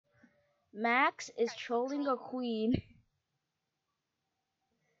Max is trolling a queen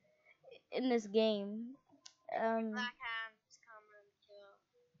in this game. Black hands come and kill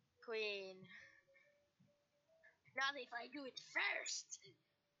queen. Not if I do it first.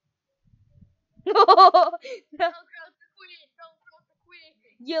 No, Don't cross the queen. Don't cross the queen.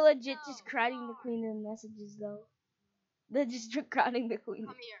 you're legit No, just crowding the queen in messages though. They're just crowding the queen.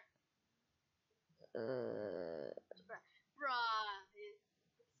 Come here. Uh, Bruh.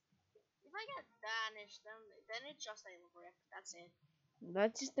 If I get banished, then it's just a rip. That's it.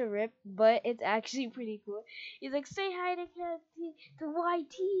 that's just a rip, but it's actually pretty cool. He's like, say hi to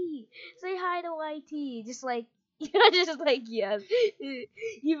YT. Say hi to YT. Just like, just like yes.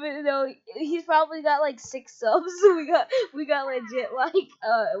 Even though he's probably got like 6 subs, we got legit like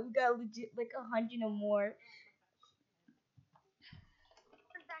 100 or more.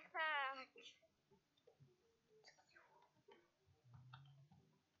 Backpack.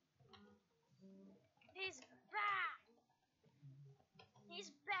 He's back.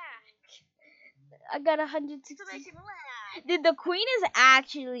 He's back. I got To 160. make him laugh. Dude, the queen is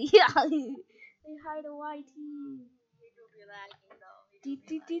actually say hi to YT. He do be lagging though.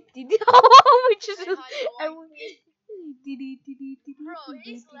 Oh, we just Say hi to Bro,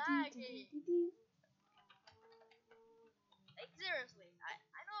 he's lagging. Like seriously, I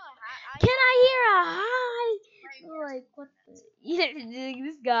know Can I hear a hi? Like, Like what the?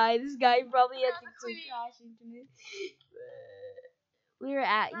 This guy probably has Not to the click queen. crash internet. You're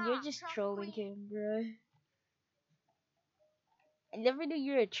Nah, just not the trolling queen. him, bro. I never knew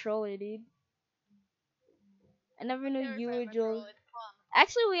you were a troller, dude. I never knew Every you were a time I troller. troll, it's fun.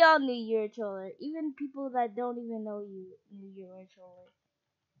 Actually, we all knew you were a troller. Even people that don't even know you knew you were a troller.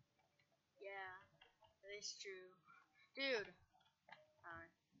 Yeah, that is true. Dude.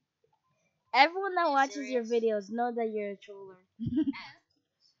 Everyone that Are you watches your serious? videos know that you're a troller. I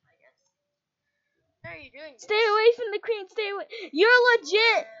guess. What are you doing? Stay away from the queen. Stay away. You're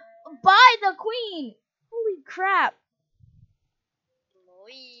legit. Buy the queen. Holy crap.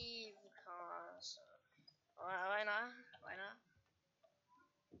 Leave, cause why not? Why not?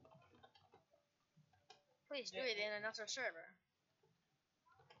 Please do it in another server.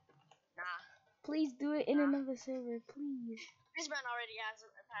 Nah. Please do it in another server, please. This man already has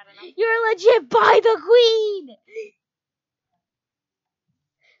had enough. You're legit. Buy the queen.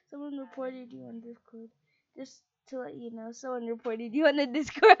 Someone reported you on Discord. Just to let you know, someone reported you on the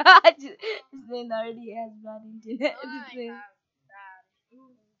Discord. This man already has bad internet. This man. Bad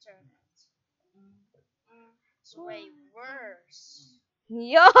internet. It's way worse.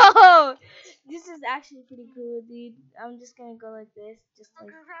 Yo, this is actually pretty cool, dude. I'm just gonna go like this, just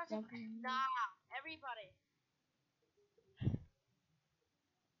like jumping. Nah, everybody.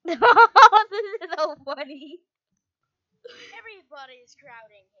 This is so funny. Everybody is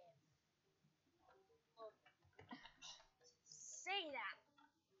crowding him. Say that.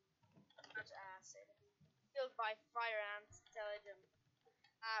 Much acid. Killed by fire ants. Intelligent.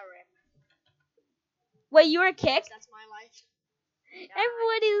 Rip. Wait, you were kicked? That's my life.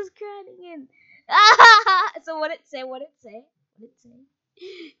 Everybody was crowding in. So what it say? What it say? What it say?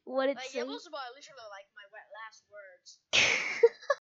 What it Like, say? it was about literally like my last words.